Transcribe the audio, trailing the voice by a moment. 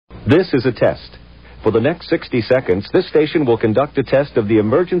This is a test. For the next 60 seconds, this station will conduct a test of the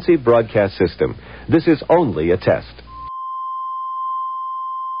emergency broadcast system. This is only a test.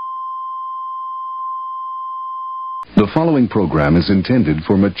 The following program is intended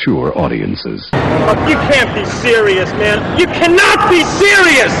for mature audiences. Oh, you can't be serious, man. You cannot be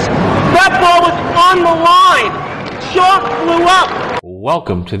serious! That ball was on the line! Chalk flew up!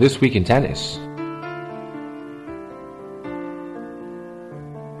 Welcome to This Week in Tennis.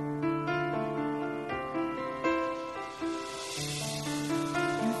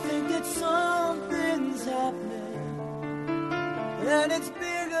 You think that something's happening, and it's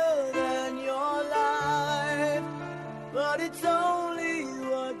bigger than your life, but it's only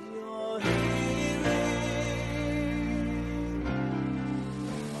what you're hearing.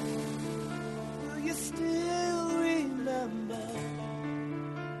 Do you still remember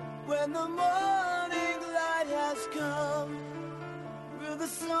when the morning light has come? Will the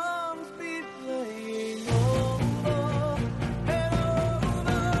songs be playing over and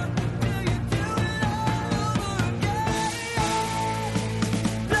over? Till you do it all over again?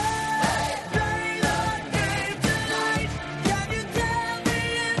 Play the game tonight. Can you tell me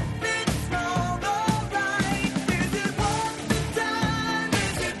if it's wrong or right? Is it worth the time?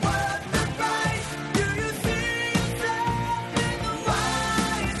 Is it worth the price? Do you see yourself in the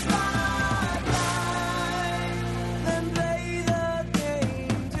white spotlight? Then play the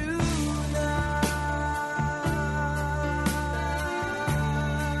game tonight.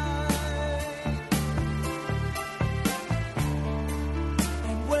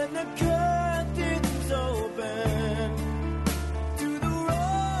 And when the curtains open to the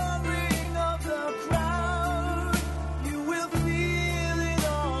roaring of the crowd, you will feel it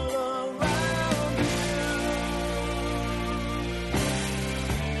all around you.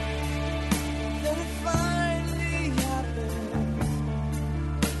 Then it finally happens,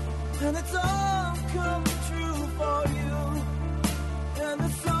 and it's all come true for you, and the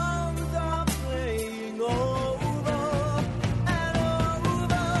songs are playing over and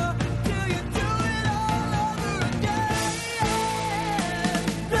over till you do it all over again.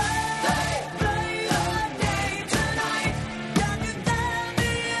 Play the game tonight. Can you tell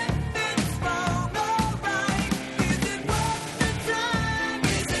me if it's wrong or right? Is it worth the time?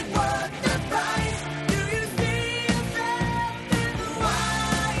 Is it worth the price? Do you see yourself in the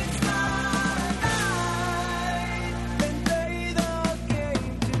white spotlight? Then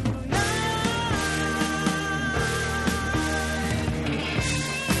play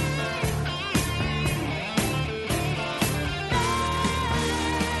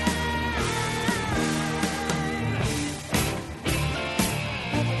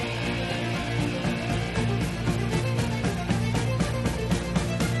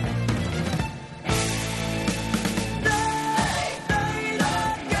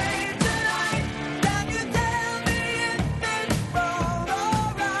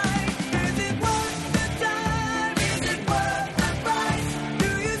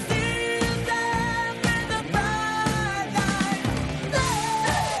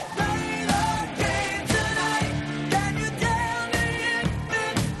the game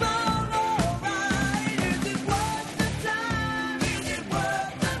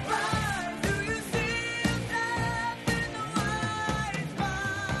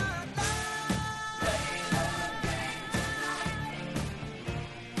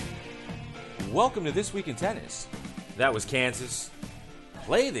Welcome to This Week in Tennis. That was Kansas.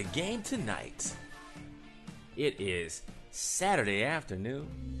 Play the game tonight. It is Saturday afternoon,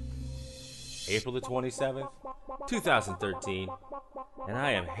 April the 27th, 2013, and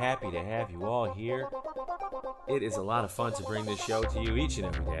I am happy to have you all here. It is a lot of fun to bring this show to you each and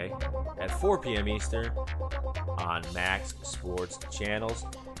every day at 4 p.m. Eastern on Max Sports Channels.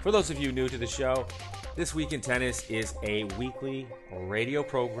 For those of you new to the show, This Week in Tennis is a weekly radio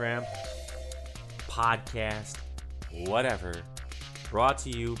program, podcast, whatever, brought to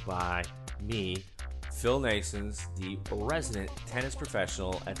you by me, Phil Nasons, the resident tennis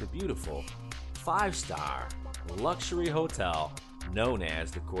professional at the beautiful 5-star luxury hotel known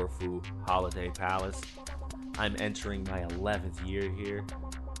as the Corfu Holiday Palace. I'm entering my 11th year here.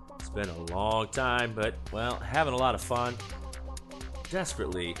 It's been a long time, but, well, having a lot of fun.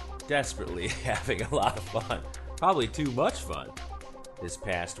 Desperately having a lot of fun. Probably too much fun this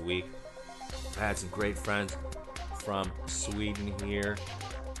past week. I had some great friends from Sweden here.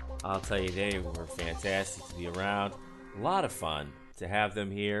 I'll tell you, they were fantastic to be around. A lot of fun to have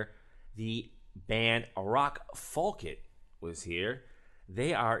them here. The band Rock Folket was here.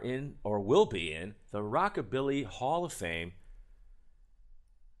 They are in, or will be in, the Rockabilly Hall of Fame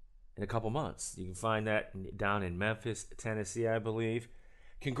in a couple months. You can find that down in Memphis, Tennessee, I believe.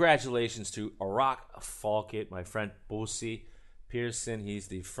 Congratulations to Rock Falkett, my friend Bosse Pearson. He's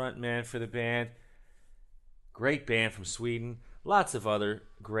the front man for the band. Great band from Sweden. Lots of other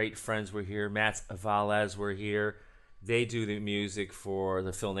great friends were here. Mats Valles were here. They do the music for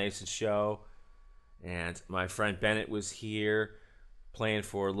the Phil Nason Show. And my friend Bennett was here playing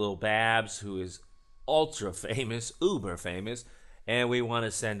for Lil Babs, who is ultra famous, uber famous. And we want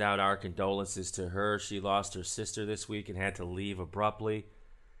to send out our condolences to her. She lost her sister this week and had to leave abruptly.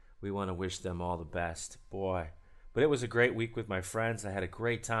 We want to wish them all the best. Boy. But it was a great week with my friends. I had a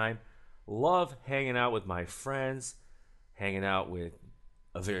great time. Love hanging out with my friends. Hanging out with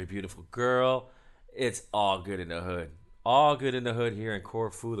a very beautiful girl. It's all good in the hood. All good in the hood here in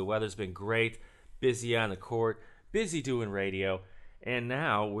Corfu. The weather's been great. Busy on the court. Busy doing radio. And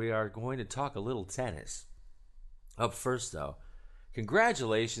now we are going to talk a little tennis. Up first, though,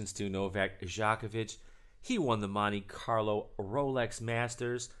 congratulations to Novak Djokovic. He won the Monte Carlo Rolex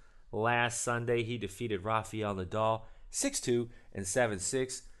Masters. Last Sunday, he defeated Rafael Nadal 6-2 and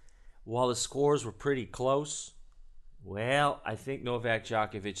 7-6. While the scores were pretty close, well, I think Novak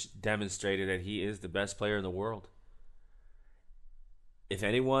Djokovic demonstrated that he is the best player in the world. If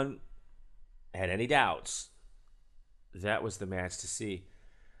anyone had any doubts, that was the match to see.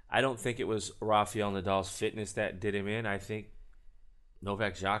 I don't think it was Rafael Nadal's fitness that did him in. I think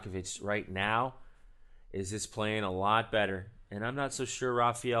Novak Djokovic right now is just playing a lot better. And I'm not so sure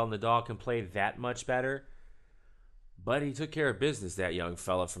Rafael Nadal can play that much better. But he took care of business, that young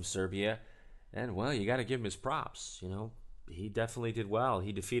fella from Serbia. And, well, you got to give him his props. You know, he definitely did well.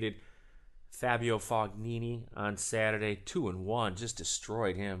 He defeated Fabio Fognini on Saturday, 2-1, just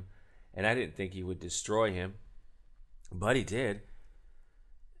destroyed him. And I didn't think he would destroy him, but he did.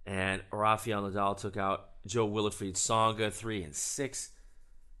 And Rafael Nadal took out Joe Wilfried Tsonga 3-6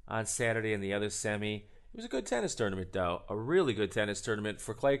 on Saturday in the other semi. It was a good tennis tournament, though. A really good tennis tournament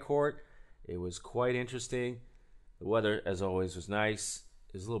for clay court. It was quite interesting. The weather, as always, was nice.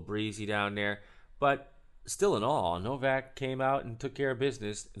 It was a little breezy down there. But still in all, Novak came out and took care of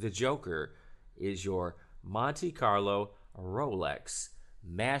business. The Joker is your Monte Carlo Rolex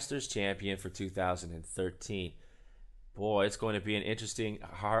Masters champion for 2013. Boy, it's going to be an interesting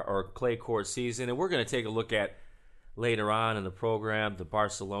clay court season. And we're going to take a look at, later on in the program, the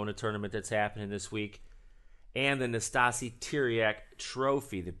Barcelona tournament that's happening this week. And the Nastase Tiriac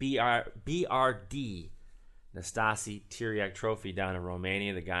Trophy, the BRD Nastase Tiriac Trophy down in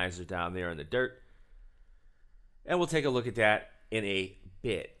Romania. The guys are down there in the dirt. And we'll take a look at that in a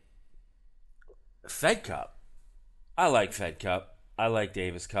bit. Fed Cup. I like Fed Cup. I like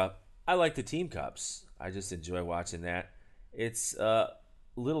Davis Cup. I like the Team Cups. I just enjoy watching that. It's a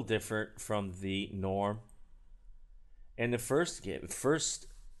little different from the norm. And the first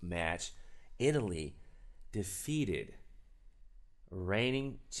match, Italy defeated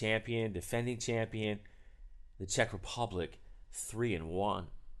reigning champion, defending champion, the Czech Republic, 3-1.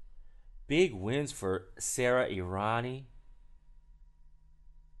 Big wins for Sara Errani.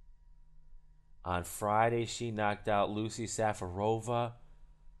 On Friday, she knocked out Lucy Safarova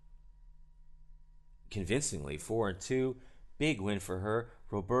convincingly, 4-2. Big win for her.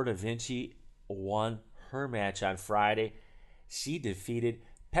 Roberta Vinci won her match on Friday. She defeated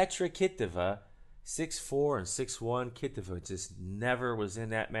Petra Kvitova 6-4 and 6-1. Kvitova just never was in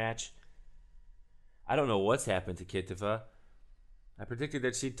that match. I don't know what's happened to Kvitova. I predicted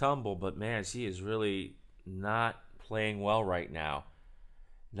that she'd tumble, but man, she is really not playing well right now.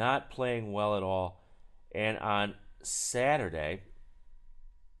 Not playing well at all. And on Saturday,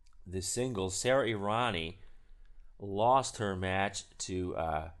 the singles, Sara Errani lost her match to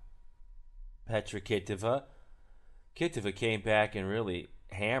Petra Kvitova. Kvitova came back and really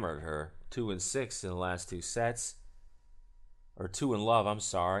hammered her, 2-6 in the last two sets. Or 2-love, I'm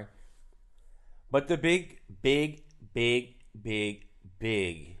sorry. But the big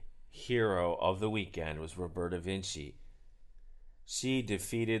hero of the weekend was Roberta Vinci. She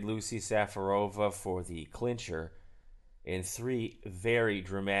defeated Lucy Safarova for the clincher in 3 very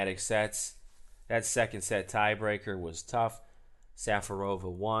dramatic sets. That second set tiebreaker was tough.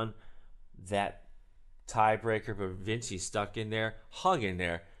 Safarova won that tiebreaker, but Vinci stuck in there, hung in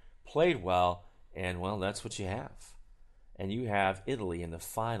there, played well, and, well, that's what you have. And you have Italy in the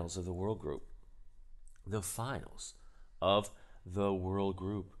finals of the World Group. The finals of the World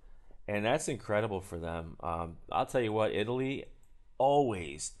Group. And that's incredible for them. I'll tell you what, Italy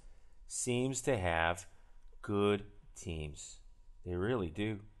always seems to have good teams. They really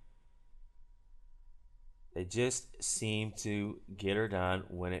do. They just seem to get her done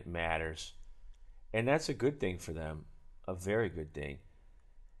when it matters. And that's a good thing for them. A very good thing.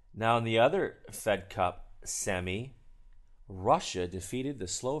 Now, in the other Fed Cup semi, Russia defeated the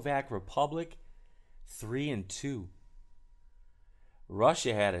Slovak Republic 3-2.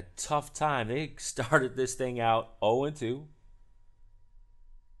 Russia had a tough time. They started this thing out 0-2.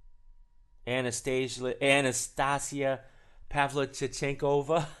 Anastasia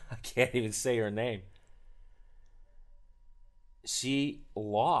Pavlyuchenkova, I can't even say her name. She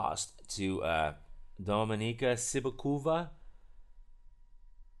lost to Dominika Sibakova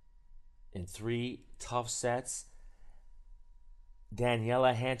in 3 tough sets.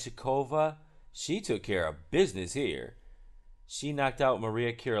 Daniela Hanchikova, she took care of business here. She knocked out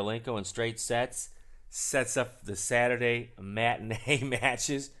Maria Kirilenko in straight sets, sets up the Saturday matinee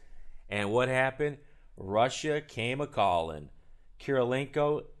matches. And what happened? Russia came a-calling.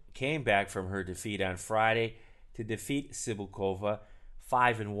 Kirilenko came back from her defeat on Friday to defeat Sibakova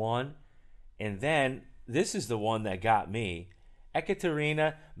 5-1. And then, this is the one that got me.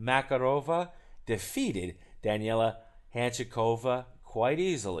 Ekaterina Makarova defeated Daniela Hanchikova quite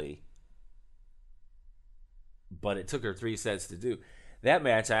easily. But it took her 3 sets to do. That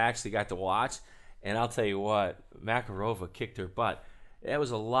match I actually got to watch, and I'll tell you what, Makarova kicked her butt. That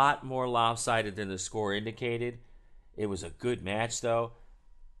was a lot more lopsided than the score indicated. It was a good match, though.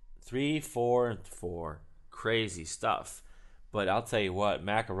 3-4-4. Crazy stuff. But I'll tell you what,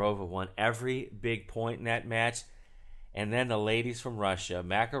 Makarova won every big point in that match. And then the ladies from Russia,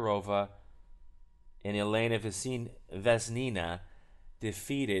 Makarova and Elena Vesnina,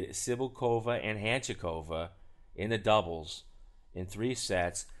 defeated Sibakova and Hanchikova in the doubles in 3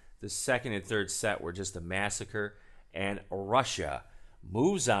 sets. The second and third set were just a massacre. And Russia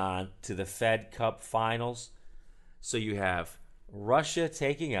moves on to the Fed Cup finals. So you have Russia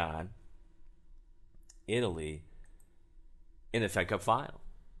taking on Italy in the Fed Cup final.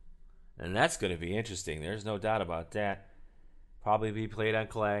 And that's going to be interesting. There's no doubt about that. Probably be played on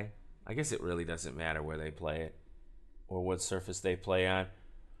clay. I guess it really doesn't matter where they play it or what surface they play on.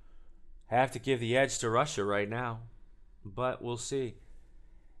 Have to give the edge to Russia right now, but we'll see.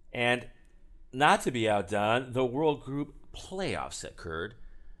 And not to be outdone, the World Group playoffs occurred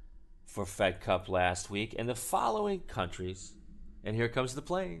for Fed Cup last week, and the following countries, and here comes the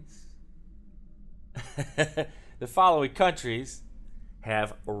planes. The following countries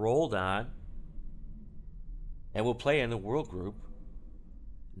have rolled on and will play in the World Group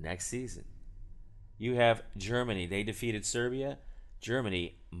next season. You have Germany. They defeated Serbia.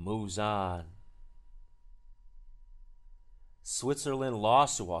 Germany moves on. Switzerland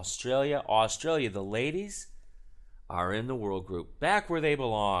lost to Australia. Australia, the ladies, are in the World Group. Back where they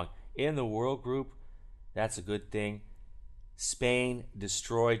belong, in the World Group. That's a good thing. Spain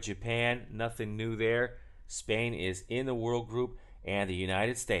destroyed Japan. Nothing new there. Spain is in the World Group. And the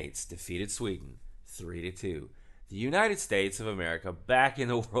United States defeated Sweden 3-2. The United States of America back in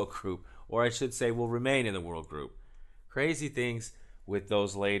the World Group, or I should say will remain in the World Group. Crazy things with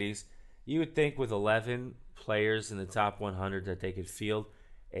those ladies. You would think with 11 players in the top 100 that they could field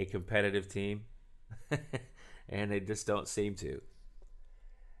a competitive team, and they just don't seem to.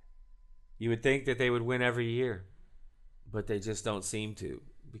 You would think that they would win every year, but they just don't seem to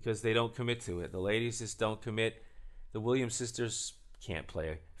because they don't commit to it. The ladies just don't commit. The Williams sisters can't play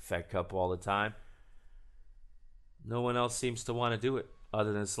a Fed Cup all the time. No one else seems to want to do it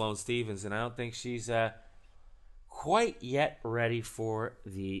other than Sloane Stephens, and I don't think she's quite yet ready for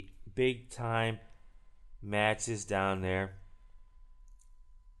the big-time matches down there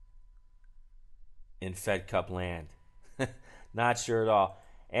in Fed Cup land. Not sure at all.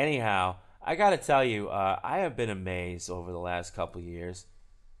 Anyhow, I got to tell you, I have been amazed over the last couple years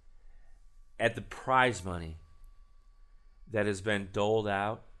at the prize money that has been doled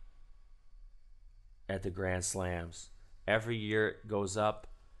out at the Grand Slams. Every year it goes up.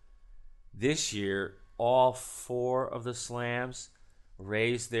 This year, all 4 of the slams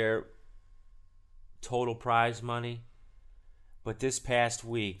raised their total prize money. But this past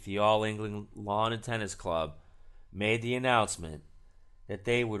week, the All England Lawn and Tennis Club made the announcement that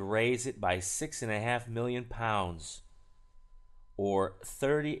they would raise it by £6.5 million, or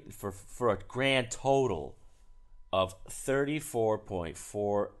 30 for a grand total of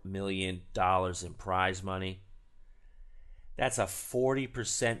 $34.4 million in prize money. That's a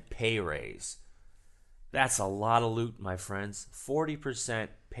 40% pay raise. That's a lot of loot, my friends. 40%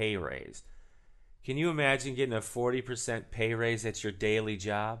 pay raise. Can you imagine getting a 40% pay raise at your daily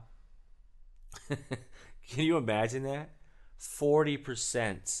job? Can you imagine that?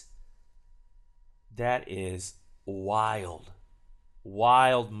 40%. That is wild.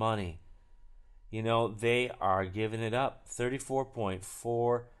 Wild money. You know, they are giving it up.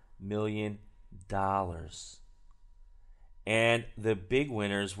 $34.4 million. And the big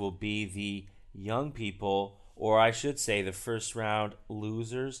winners will be the young people or I should say the first round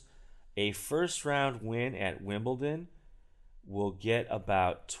losers. A first round win at Wimbledon will get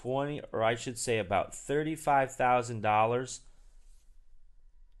about about $35,000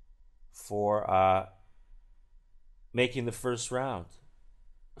 for making the first round.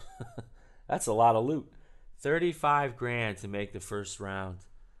 That's a lot of loot. 35 grand to make the first round.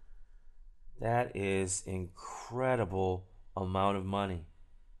 That is incredible amount of money.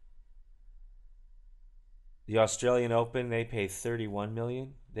 The Australian Open, they pay $31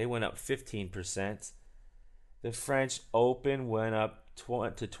 million. They went up 15%. The French Open went up to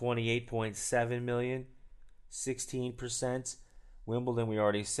 $28.7 million, 16%. Wimbledon, we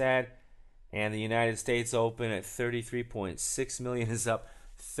already said. And the United States Open at $33.6 million is up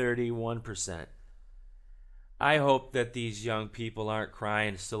 31%. I hope that these young people aren't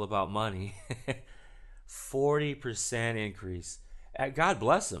crying still about money. 40% increase. God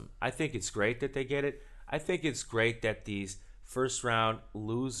bless them. I think it's great that they get it. I think it's great that these first round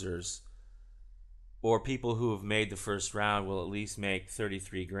losers or people who have made the first round will at least make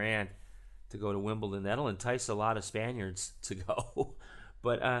 33 grand to go to Wimbledon. That'll entice a lot of Spaniards to go.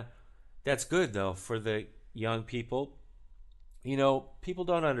 But that's good, though, for the young people. You know, people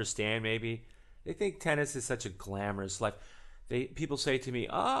don't understand, maybe. They think tennis is such a glamorous life. People say to me,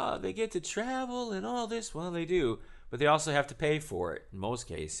 they get to travel and all this. Well, they do, but they also have to pay for it in most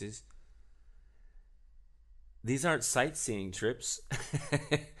cases. These aren't sightseeing trips.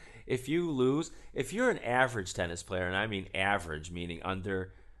 If you're an average tennis player, and I mean average, meaning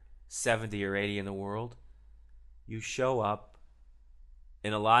under 70 or 80 in the world, you show up.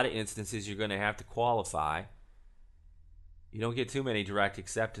 In a lot of instances, you're going to have to qualify. You don't get too many direct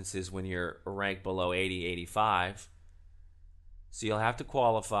acceptances when you're ranked below 80, 85. So you'll have to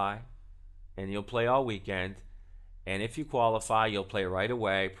qualify, and you'll play all weekend. And if you qualify, you'll play right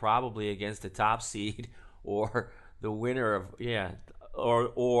away, probably against the top seed or the winner of,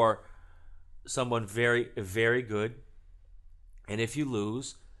 or someone very, very good. And if you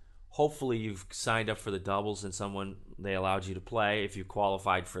lose, hopefully you've signed up for the doubles and they allowed you to play if you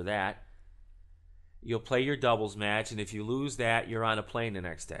qualified for that. You'll play your doubles match, and if you lose that, you're on a plane the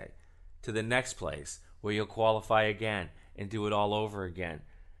next day to the next place where you'll qualify again and do it all over again.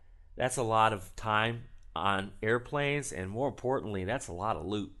 That's a lot of time on airplanes, and more importantly, that's a lot of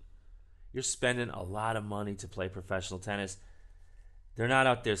loot. You're spending a lot of money to play professional tennis. They're not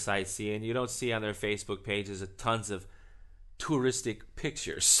out there sightseeing. You don't see on their Facebook pages tons of touristic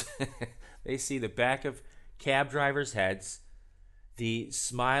pictures. They see the back of cab drivers' heads, the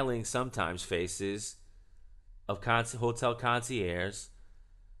smiling sometimes faces of hotel concierges,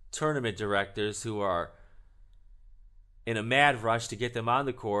 tournament directors who are in a mad rush to get them on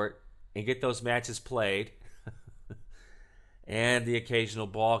the court and get those matches played, and the occasional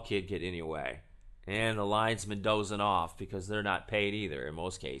ball kid get in your way, and the linesman dozing off because they're not paid either in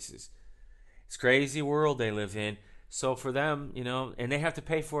most cases. It's a crazy world they live in. So for them, and they have to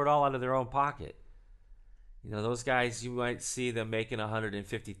pay for it all out of their own pocket. Those guys, you might see them making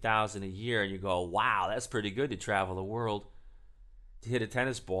 $150,000 a year, and you go, wow, that's pretty good to travel the world, to hit a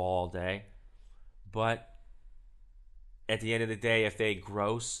tennis ball all day. But at the end of the day, if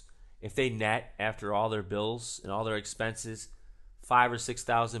they net after all their bills and all their expenses, $5,000 or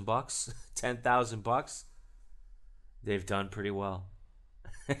 $6,000, $10,000, they've done pretty well.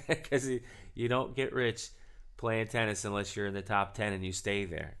 Because you don't get rich playing tennis unless you're in the top 10 and you stay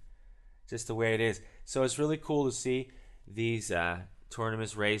there. Just the way it is. So it's really cool to see these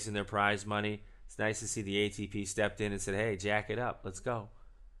tournaments raising their prize money. It's nice to see the ATP stepped in and said, hey, jack it up. Let's go.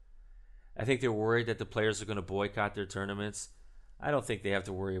 I think they're worried that the players are going to boycott their tournaments. I don't think they have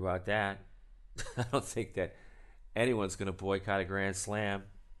to worry about that. I don't think that anyone's going to boycott a Grand Slam.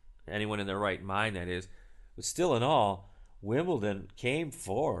 Anyone in their right mind, that is. But still in all, Wimbledon came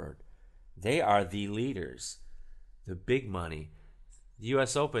forward. They are the leaders. The big money. The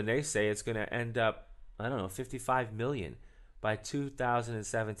U.S. Open, they say it's going to end up, $55 million by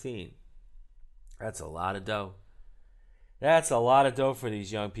 2017. That's a lot of dough. That's a lot of dough for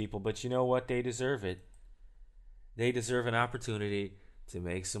these young people, but you know what? They deserve it. They deserve an opportunity to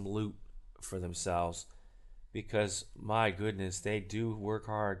make some loot for themselves because, my goodness, they do work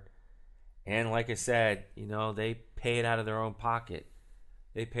hard. And like I said, they pay it out of their own pocket.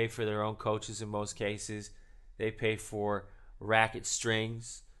 They pay for their own coaches in most cases. They pay for racket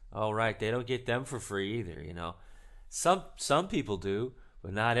strings. All right, they don't get them for free either, Some people do,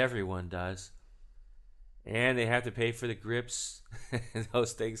 but not everyone does. And they have to pay for the grips.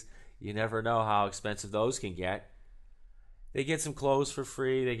 Those things, you never know how expensive those can get. They get some clothes for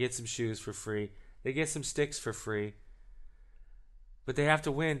free. They get some shoes for free. They get some sticks for free. But they have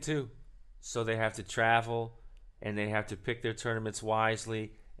to win too. So they have to travel. and they have to pick their tournaments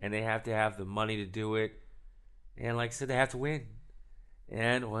wisely, and they have to have the money to do it. And like I said, they have to win.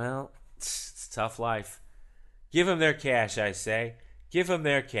 And, well, it's tough life. Give them their cash, I say. Give them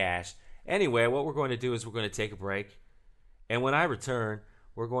their cash. Anyway, what we're going to do is we're going to take a break. And when I return,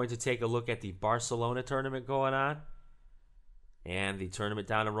 we're going to take a look at the Barcelona tournament going on and the tournament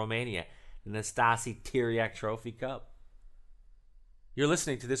down in Romania, the Nastase Tiriac Trophy Cup. You're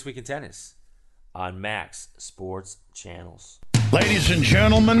listening to This Week in Tennis on Max Sports Channels. Ladies and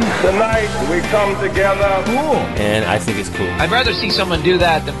gentlemen, Tonight we come together. And I think it's cool. I'd rather see someone do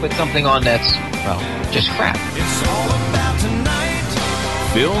that than put something on that's, well, just crap. it's all about tonight.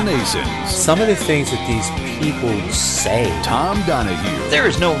 Phil Nasons, Some of the things that these people say. Tom Donahue, There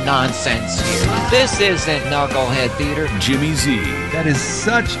is no nonsense here. This isn't knucklehead theater. Jimmy Z, That is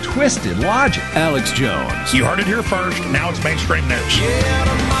such twisted logic. Alex Jones, You heard it here first. Now it's mainstream news. Yeah,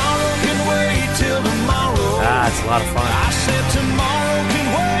 tomorrow can wait till tomorrow. It's a lot of fun. I said tomorrow can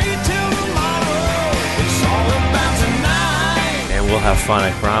wait till tomorrow. It's all about tonight. And we'll have fun,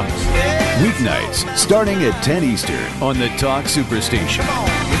 I promise. weeknights starting at 10 Eastern on the Talk Superstation.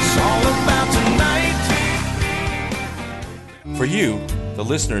 It's all about tonight. For you, the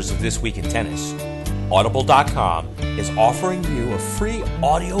listeners of This Week in Tennis, Audible.com is offering you a free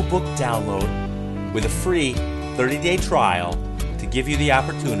audiobook download with a free 30-day trial to give you the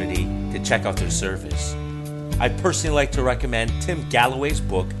opportunity to check out their service. I'd personally like to recommend Tim Galloway's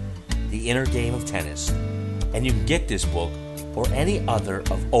book, The Inner Game of Tennis. And you can get this book or any other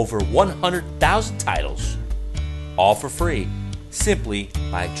of over 100,000 titles, all for free, simply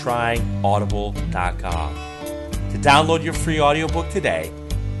by trying Audible.com. To download your free audiobook today,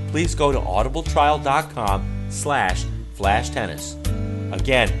 please go to audibletrial.com/flashtennis.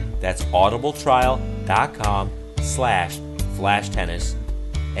 Again, that's audibletrial.com/flashtennis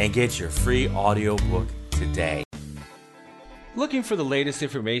and get your free audiobook today. Looking for the latest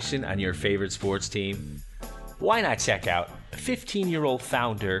information on your favorite sports team? Why not check out 15-year-old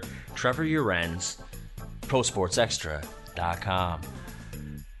founder Trevor Uren's ProSportsExtra.com.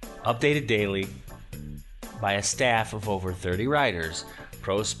 Updated daily by a staff of over 30 writers,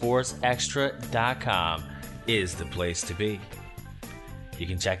 ProSportsExtra.com is the place to be. You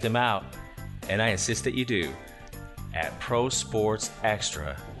can check them out, and I insist that you do, at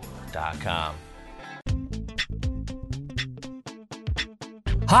ProSportsExtra.com.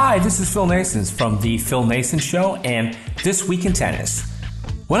 Hi, this is Phil Nasons from The Phil Nasons Show and This Week in Tennis.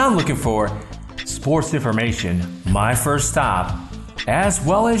 When I'm looking for sports information, my first stop, as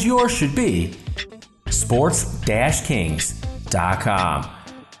well as yours should be, sports-kings.com.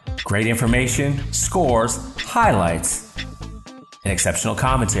 Great information, scores, highlights, and exceptional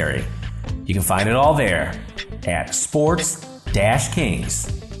commentary. You can find it all there at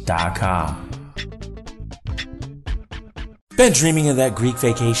sports-kings.com. Been dreaming of that Greek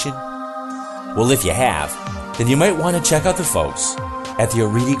vacation? Well, if you have, then you might want to check out the folks at the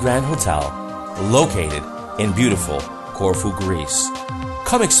Oridi Grand Hotel, located in beautiful Corfu, Greece.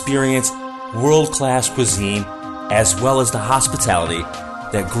 Come experience world-class cuisine as well as the hospitality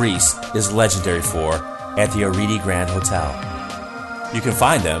that Greece is legendary for at the Oridi Grand Hotel. You can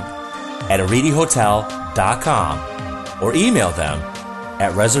find them at oridihotel.com or email them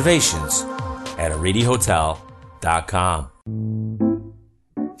at reservations@oridihotel.com.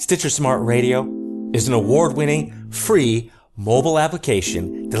 Stitcher Smart Radio is an award-winning, free mobile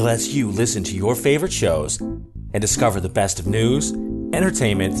application that lets you listen to your favorite shows and discover the best of news,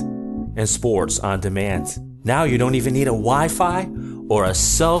 entertainment, and sports on demand. Now you don't even need a Wi-Fi or a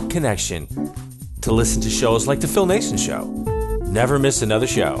cell connection to listen to shows like The Phil Nasons Show. Never miss another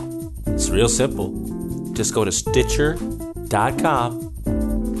show. It's real simple. Just go to Stitcher.com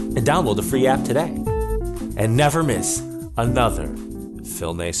and download the free app today. And never miss another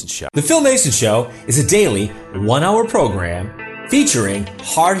Phil Nasons Show. The Phil Nasons Show is a daily 1-hour program featuring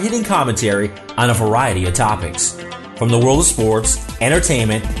hard-hitting commentary on a variety of topics. From the world of sports,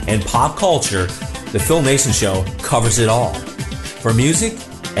 entertainment, and pop culture, The Phil Nasons Show covers it all. For music,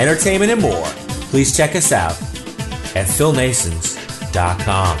 entertainment, and more, please check us out at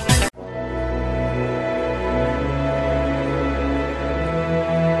philnasons.com.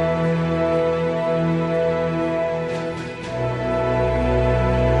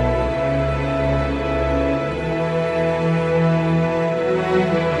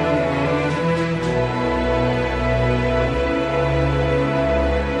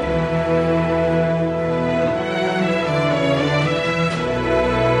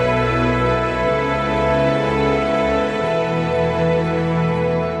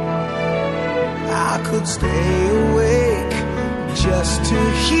 I could stay awake just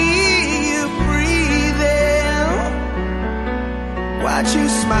to hear you breathing. watch you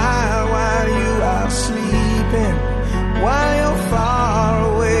smile while you are sleeping, while you're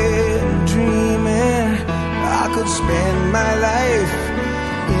far away and dreaming. I could spend my life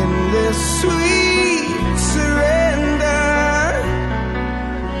in this sweet surrender.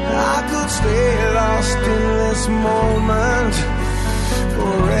 I could stay lost in this moment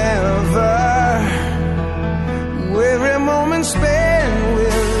forever. Every moment spent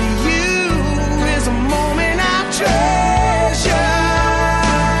with you is a moment I treasure.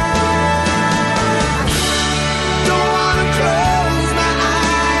 Don't wanna close my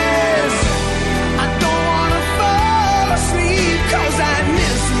eyes, I don't wanna fall asleep, 'cause I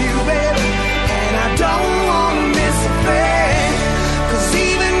miss you, baby, and I don't wanna miss a thing. 'Cause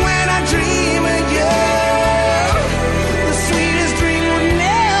even when I dream of you, the sweetest dream would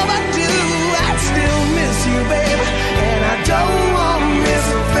never do. I'd still miss you, baby, and I don't wanna miss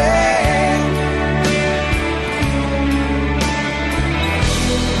a thing.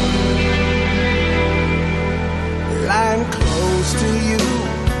 Lying close to you,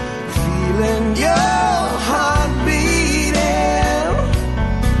 feeling your heart beating,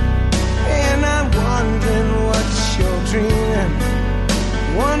 and I'm wondering what you're dreaming,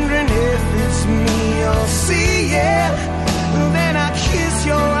 wondering if it's me you're seeing. Then I kiss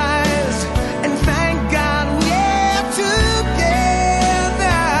your eyes and thank God we're together.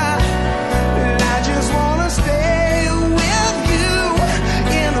 And I just wanna stay with you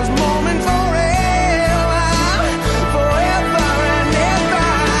in this moment forever, forever and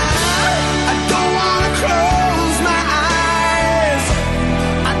ever. I don't wanna close my eyes,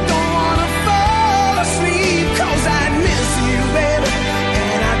 I don't wanna fall asleep, 'cause I miss you, baby,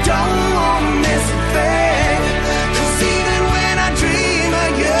 and I don't wanna miss a thing. 'Cause even when I dream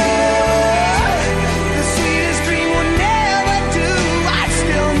of you, the sweetest dream would never do. I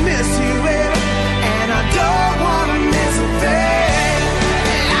still miss you, baby, and I don't wanna miss a thing.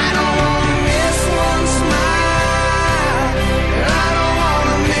 I don't wanna miss one smile, I don't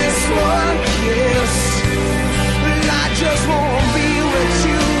wanna miss one kiss. I just wanna be with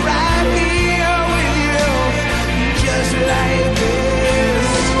you, right here with you, just like this.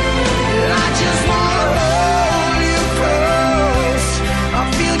 I just wanna hold you close, I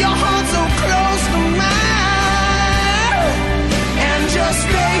feel your heart so close to mine, and just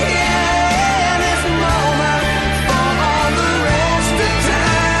stay here in this moment for all the rest of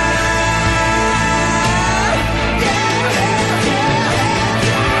time. Yeah, yeah, yeah.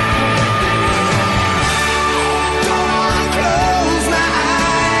 Don't wanna close my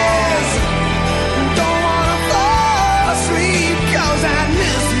eyes, don't wanna fall asleep, 'cause I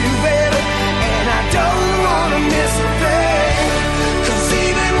miss you, baby, and I don't wanna miss a thing. 'Cause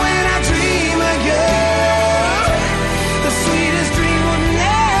even when I dream of you, the sweetest dream would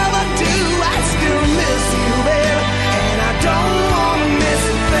never do. I still miss you, baby, and I don't wanna miss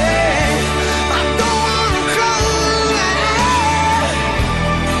a thing. I don't wanna close my eyes,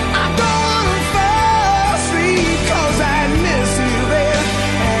 I don't wanna fall asleep, 'cause I miss you, baby,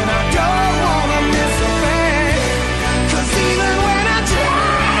 and I don't wanna miss a thing. 'Cause even when I dream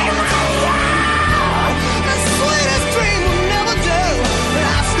of you, the sweetest dream will never do. But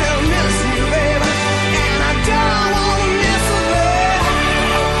I still miss you, baby, and I don't wanna miss a thing.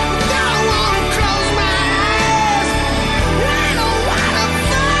 Don't wanna close my eyes, I don't wanna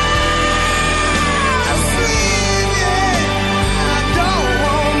fall asleep, yeah. I don't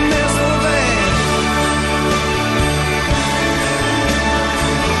wanna miss a thing.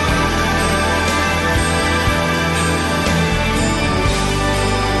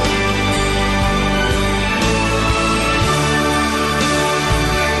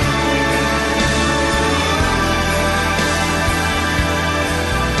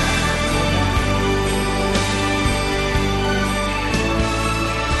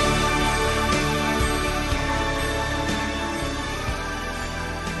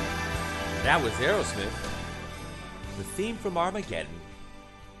 That was Aerosmith. The theme from Armageddon.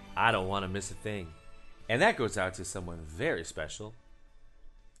 I don't want to miss a thing. And that goes out to someone very special.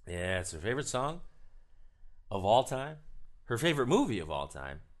 Yeah, it's her favorite song of all time. Her favorite movie of all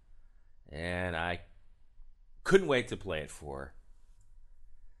time. And I couldn't wait to play it for her.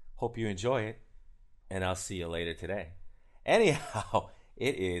 Hope you enjoy it. And I'll see you later today. Anyhow,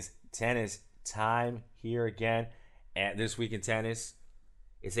 it is tennis time here again. And this week in tennis,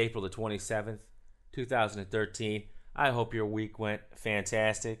 it's April the 27th, 2013. I hope your week went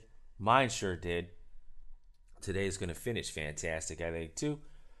fantastic. Mine sure did. Today's going to finish fantastic, I think, too.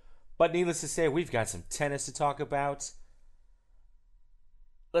 But needless to say, we've got some tennis to talk about.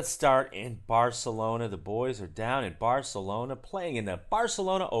 Let's start in Barcelona. The boys are down in Barcelona playing in the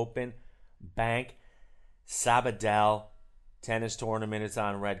Barcelona Open Bank Sabadell tennis tournament is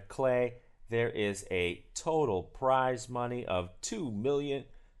on red clay. There is a total prize money of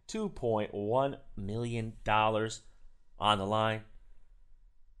 $2.1 million on the line.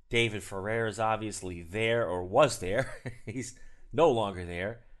 David Ferrer is obviously there, or was there. He's no longer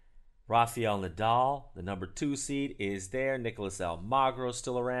there. Rafael Nadal, the number 2 seed, is there. Nicolas Almagro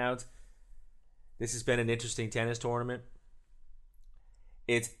still around. This has been an interesting tennis tournament.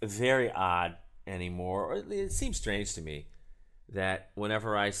 It's very odd anymore, or it seems strange to me, that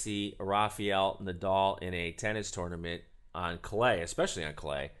whenever I see Rafael Nadal in a tennis tournament on clay, especially on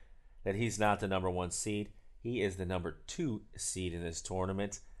clay, that he's not the number 1 seed. He is the number 2 seed in this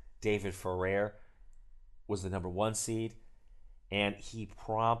tournament. David Ferrer was the number 1 seed, and he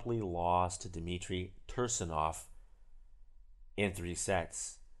promptly lost to Dmitry Tursunov in 3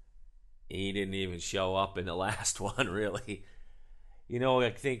 sets. He didn't even show up in the last one, really. You know, I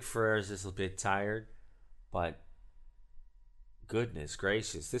think Ferrer's just a bit tired, but goodness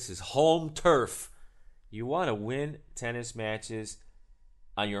gracious, this is home turf. You want to win tennis matches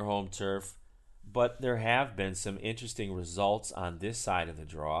on your home turf, but there have been some interesting results on this side of the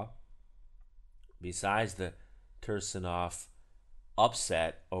draw. Besides the Tursunov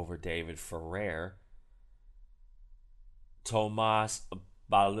upset over David Ferrer, Tomas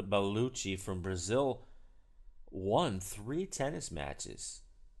Bellucci from Brazil won 3 tennis matches.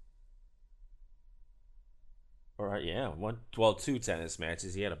 Two tennis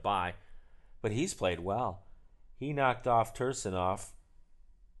matches. He had a bye, but he's played well. He knocked off Tursunov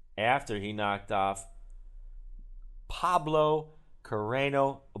after he knocked off Pablo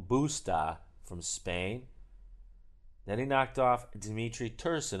Carreno Busta from Spain. Then he knocked off Dmitry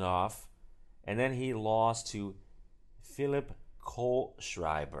Tursunov, and then he lost to Philipp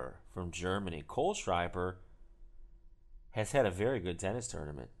Kohlschreiber from Germany. Kohlschreiber has had a very good tennis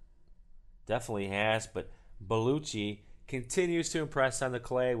tournament. Definitely has, but Bellucci continues to impress on the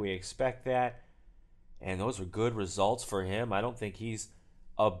clay. We expect that, and those were good results for him. I don't think he's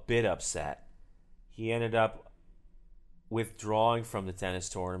a bit upset. He ended up withdrawing from the tennis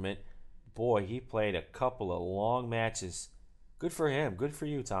tournament. Boy, he played a couple of long matches. Good for him. Good for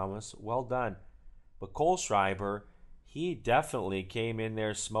you, Thomas. Well done. But Kohlschreiber, he definitely came in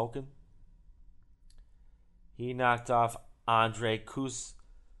there smoking. He knocked off Andrei Kuznetsov.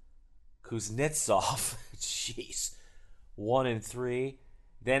 Jeez. 1-3.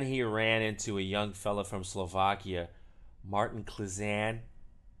 Then he ran into a young fella from Slovakia, Martin Klizan,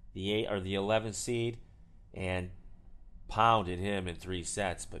 the 11th seed, and pounded him in 3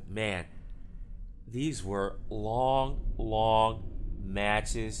 sets. But man, these were long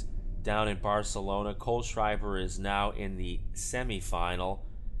matches down in Barcelona. Kohlschreiber is now in the semifinal.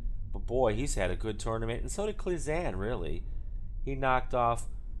 But boy, he's had a good tournament, and so did Klizan, really. He knocked off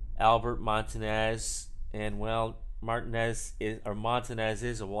Albert Montanez, and well, Montanez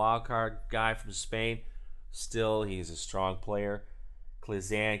is a wild card guy from Spain. Still, he's a strong player.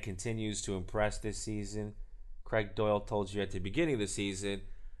 Klizan continues to impress this season. Craig Doyle told you at the beginning of the season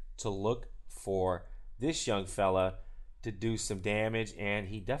to look for this young fella to do some damage, and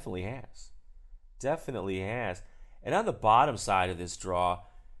he definitely has. Definitely has. And on the bottom side of this draw,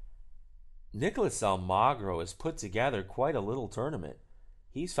 Nicolas Almagro has put together quite a little tournament.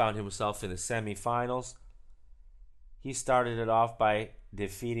 He's found himself in the semifinals. He started it off by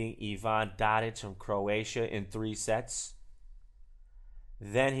defeating Ivan Dadic from Croatia in 3 sets.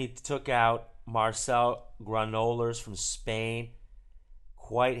 Then he took out Marcel Granollers from Spain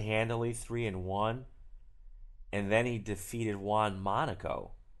quite handily, 3-1. And then he defeated Juan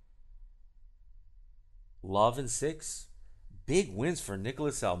Monaco. Love in 6. Big wins for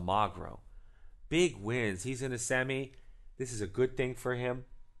Nicolas Almagro. Big wins. He's in a semi. This is a good thing for him.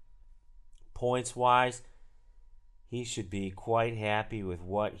 Points-wise, he should be quite happy with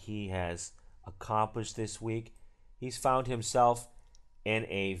what he has accomplished this week. He's found himself in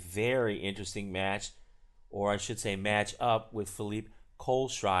a very interesting match, or I should say match up with Philippe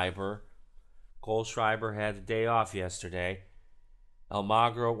Kohlschreiber. Kohlschreiber had the day off yesterday.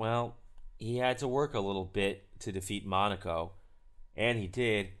 Almagro, well, he had to work a little bit to defeat Monaco, and he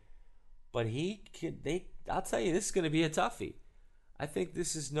did. But I'll tell you, this is going to be a toughie. I think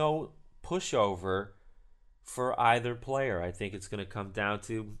this is no pushover for either player. I think it's going to come down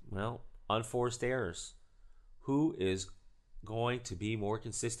to, well, unforced errors. Who is going to be more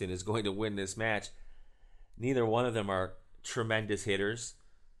consistent is going to win this match. Neither one of them are tremendous hitters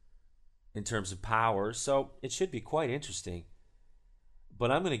in terms of power, so it should be quite interesting.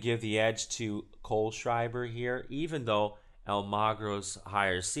 But I'm going to give the edge to Kohlschreiber here, even though Almagro's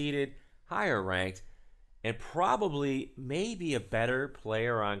higher seeded, higher ranked, and probably maybe a better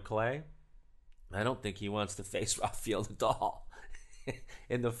player on clay. I don't think he wants to face Rafael Nadal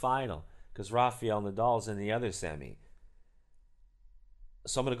in the final because Rafael Nadal's in the other semi.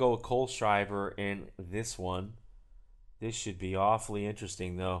 So I'm going to go with Kohlschreiber in this one. This should be awfully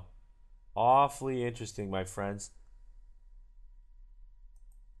interesting, though. Awfully interesting, my friends.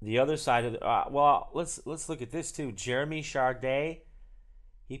 The other side of the... let's look at this, too. Jeremy Chardet,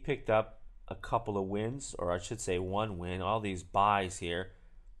 he picked up a couple of wins, or I should say one win. All these buys here.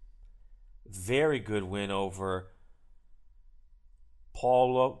 Very good win over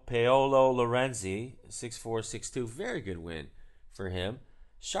Paolo Lorenzi, 6'4", 6'2". Very good win for him.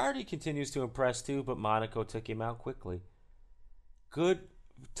 Chardy continues to impress too, but Monaco took him out quickly. Good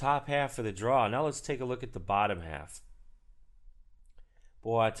top half of the draw. Now let's take a look at the bottom half.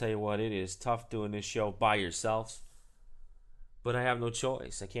 Boy, I tell you what, it is tough doing this show by yourself. But I have no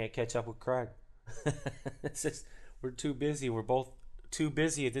choice. I can't catch up with Craig. It's just, we're too busy. We're both too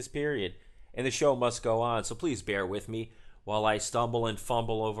busy at this period. And the show must go on. So please bear with me while I stumble and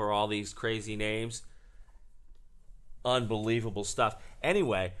fumble over all these crazy names. Unbelievable stuff.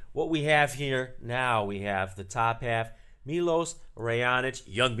 Anyway, what we have here now, we have the top half. Milos Raonic,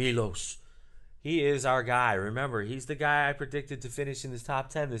 young Milos. He is our guy. Remember, he's the guy I predicted to finish in the top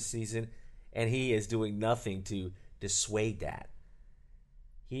 10 this season, and he is doing nothing to dissuade that.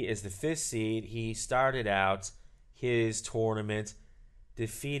 He is the 5th seed. He started out his tournament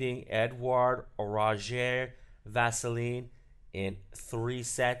defeating Edouard Roger Vasselin in 3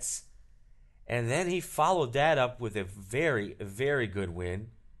 sets. And then he followed that up with a very, very good win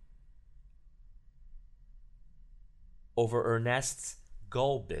over Ernest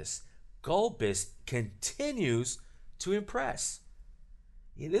Gulbis. Gulbis continues to impress.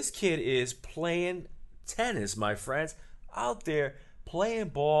 This kid is playing tennis, my friends. Out there playing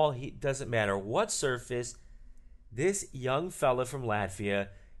ball. He doesn't matter what surface. This young fella from Latvia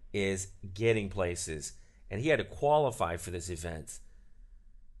is getting places. And he had to qualify for this event.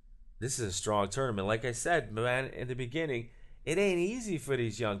 This is a strong tournament. Like I said, man, in the beginning, it ain't easy for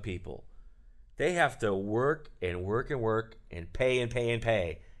these young people. They have to work and work and work and pay and pay and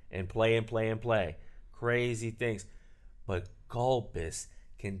pay and play and play and play. Crazy things. But Gulbis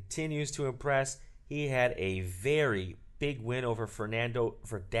continues to impress. He had a very big win over Fernando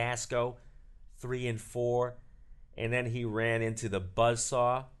Verdasco, 3-4. And then he ran into the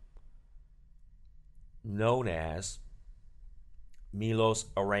buzzsaw known as Milos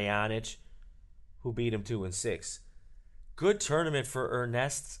Raonic, who beat him 2-6. Good tournament for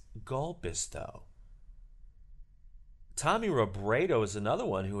Ernest Gulbis, though. Tommy Robredo is another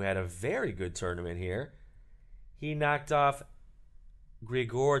one who had a very good tournament here. He knocked off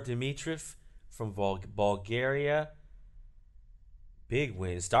Grigor Dimitrov from Bulgaria. Big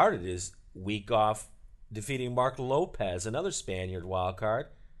win. Started his week off defeating Mark Lopez, another Spaniard wildcard,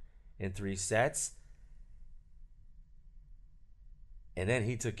 in 3 sets. And then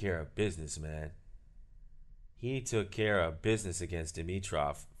he took care of business, man. He took care of business against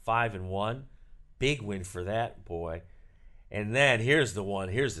Dimitrov. 5-1. Big win for that boy. And then here's the one.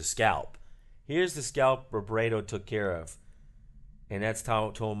 Here's the scalp. Here's the scalp Robredo took care of. And that's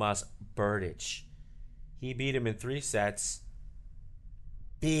Tomas Berdych. He beat him in 3 sets.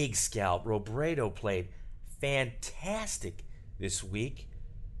 Big scalp. Robredo played fantastic this week.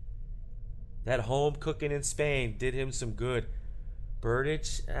 That home cooking in Spain did him some good.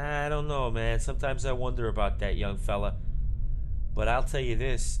 Berdych, I don't know, man. Sometimes I wonder about that young fella. But I'll tell you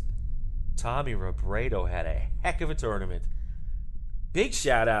this. Tommy Robredo had a heck of a tournament. Big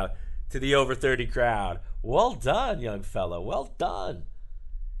shout out to the over 30 crowd. Well done, young fella. Well done.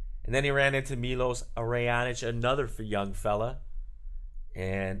 And then he ran into Milos Raonic, another young fella.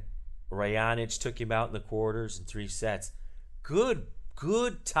 And Raonic took him out in the quarters in 3 sets. Good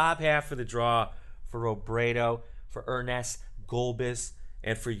top half of the draw for Robredo, for Ernest Gulbis,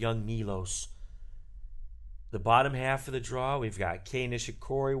 and for young Milos. The bottom half of the draw, we've got Kei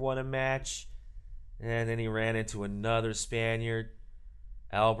Nishikori won a match. And then he ran into another Spaniard,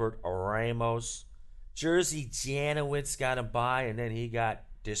 Albert Ramos. Jerzy Janowicz got him by, and then he got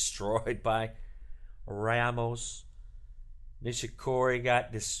destroyed by Ramos. Nishikori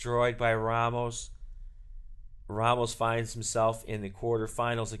got destroyed by Ramos. Ramos finds himself in the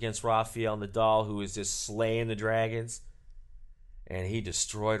quarterfinals against Rafael Nadal, who is just slaying the Dragons. And he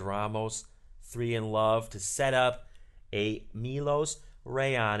destroyed Ramos. 3-love to set up a Milos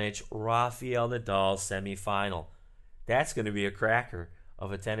Raonic Rafael Nadal semifinal. That's going to be a cracker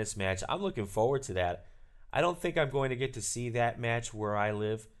of a tennis match. I'm looking forward to that. I don't think I'm going to get to see that match where I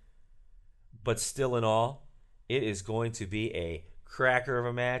live. But still in all, it is going to be a cracker of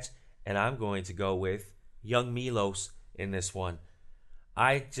a match. And I'm going to go with young Milos in this one.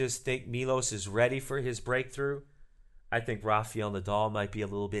 I just think Milos is ready for his breakthrough. I think Rafael Nadal might be a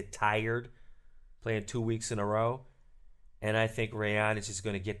little bit tired playing 2 weeks in a row. And I think Raonic is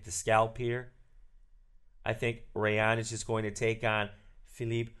going to get the scalp here. I think Raonic is going to take on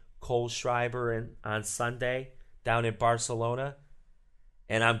Philippe Kohlschreiber on Sunday down in Barcelona.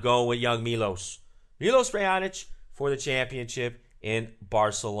 And I'm going with young Milos. Milos Raonic for the championship in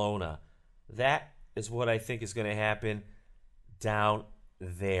Barcelona. That is what I think is going to happen down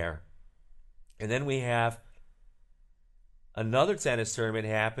there. And then we have another tennis tournament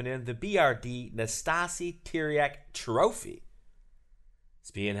happening, the BRD Nastase Tiriac Trophy.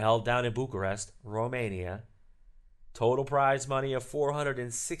 It's being held down in Bucharest, Romania. Total prize money of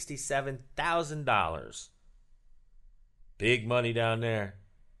 $467,000. Big money down there.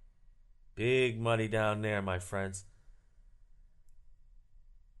 Big money down there, my friends.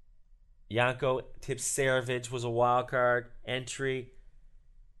 Janko Tipsarevic was a wild card entry.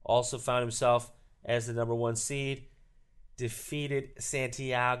 Also found himself as the number 1 seed. Defeated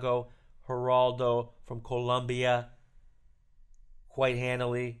Santiago Geraldo from Colombia quite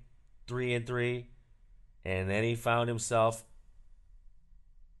handily, 3-3. And then he found himself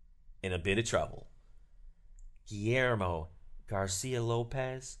in a bit of trouble. Guillermo Garcia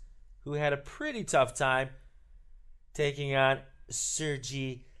Lopez, who had a pretty tough time taking on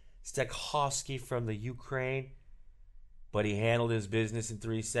Sergei Stakhovsky from the Ukraine, but he handled his business in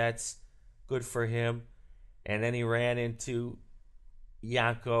 3 sets. Good for him. And then he ran into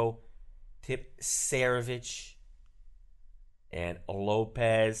Janko Tipsarevic, and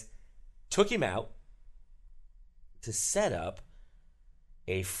Lopez took him out to set up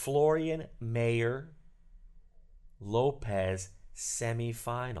a Florian Mayer Lopez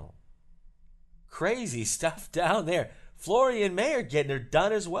semifinal. Crazy stuff down there. Florian Mayer getting her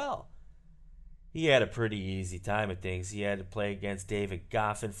done as well. He had a pretty easy time of things. He had to play against David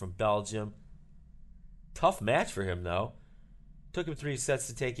Goffin from Belgium. Tough match for him, though. Took him 3 sets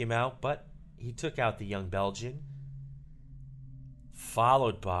to take him out, but he took out the young Belgian.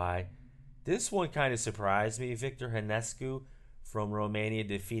 Followed by, this one kind of surprised me, Victor Hanescu from Romania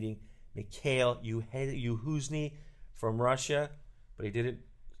defeating Mikhail Uhuzny from Russia, but he did it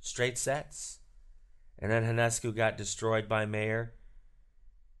straight sets. And then Hanescu got destroyed by Mayer.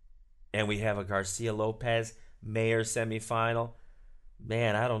 And we have a Garcia Lopez Mayer semifinal.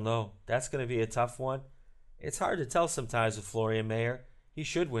 Man, I don't know. That's going to be a tough one. It's hard to tell sometimes with Florian Mayer. He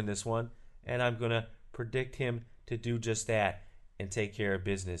should win this one, and I'm going to predict him to do just that and take care of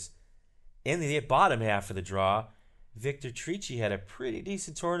business. In the bottom half of the draw, Victor Trici had a pretty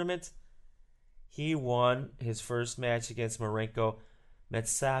decent tournament. He won his first match against Marenko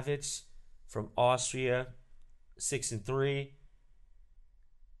Metsavic from Austria, 6-3.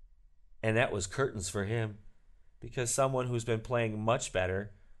 And that was curtains for him, because someone who's been playing much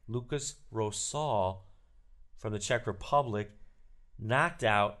better, Lucas Rosol from the Czech Republic, knocked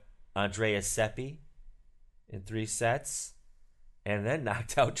out Andreas Seppi in 3 sets, and then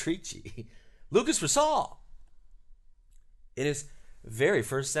knocked out Trici. Lucas Rosol in his very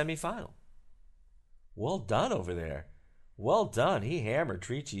first semifinal. Well done over there. Well done. He hammered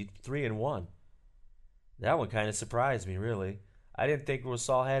Trici 3-1. That one kind of surprised me, really. I didn't think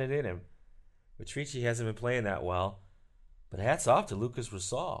Rosol had it in him. But Trici hasn't been playing that well. But hats off to Lucas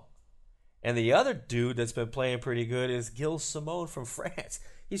Rosol. And the other dude that's been playing pretty good is Gilles Simon from France.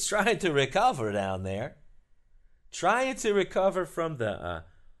 He's trying to recover down there. Trying to recover from the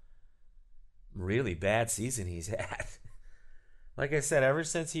really bad season he's had. Like I said, ever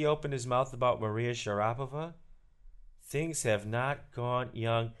since he opened his mouth about Maria Sharapova, things have not gone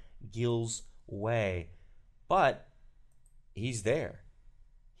young Gilles' way. But he's there.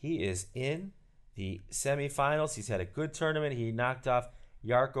 He is in the semifinals. He's had a good tournament. He knocked off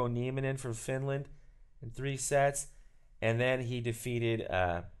Jarkko Nieminen from Finland in 3 sets. And then he defeated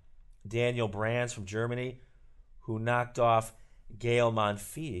Daniel Brands from Germany, who knocked off Gael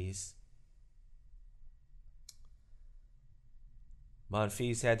Monfils.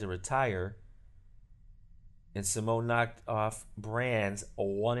 Monfils had to retire, and Simone knocked off Brands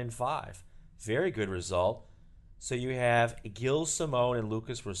 1-5. Very good result. So you have Gilles Simon and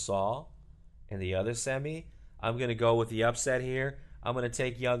Lucas Rosol in the other semi. I'm going to go with the upset here. I'm going to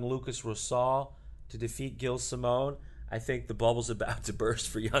take young Lucas Rosol to defeat Gilles Simon. I think the bubble's about to burst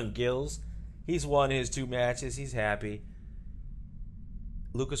for young Gilles. He's won his 2 matches. He's happy.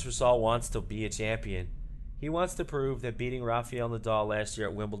 Lucas Rosol wants to be a champion. He wants to prove that beating Rafael Nadal last year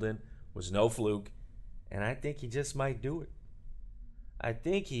at Wimbledon was no fluke. And I think he just might do it. I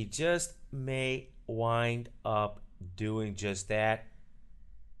think he just may wind up doing just that.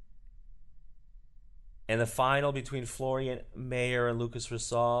 And the final between Florian Mayer and Lucas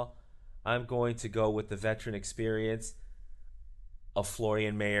Rosol, I'm going to go with the veteran experience of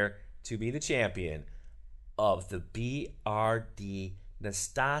Florian Mayer to be the champion of the BRD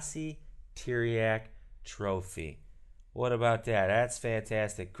Nastasi Tiriac Trophy. What about that? That's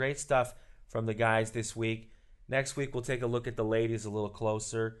fantastic. Great stuff from the guys this week. Next week, we'll take a look at the ladies a little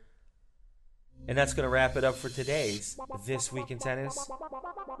closer. And that's going to wrap it up for today's This Week in Tennis.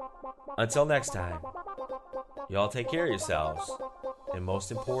 Until next time, y'all take care of yourselves. And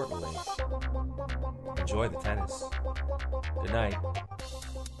most importantly, enjoy the tennis. Good night.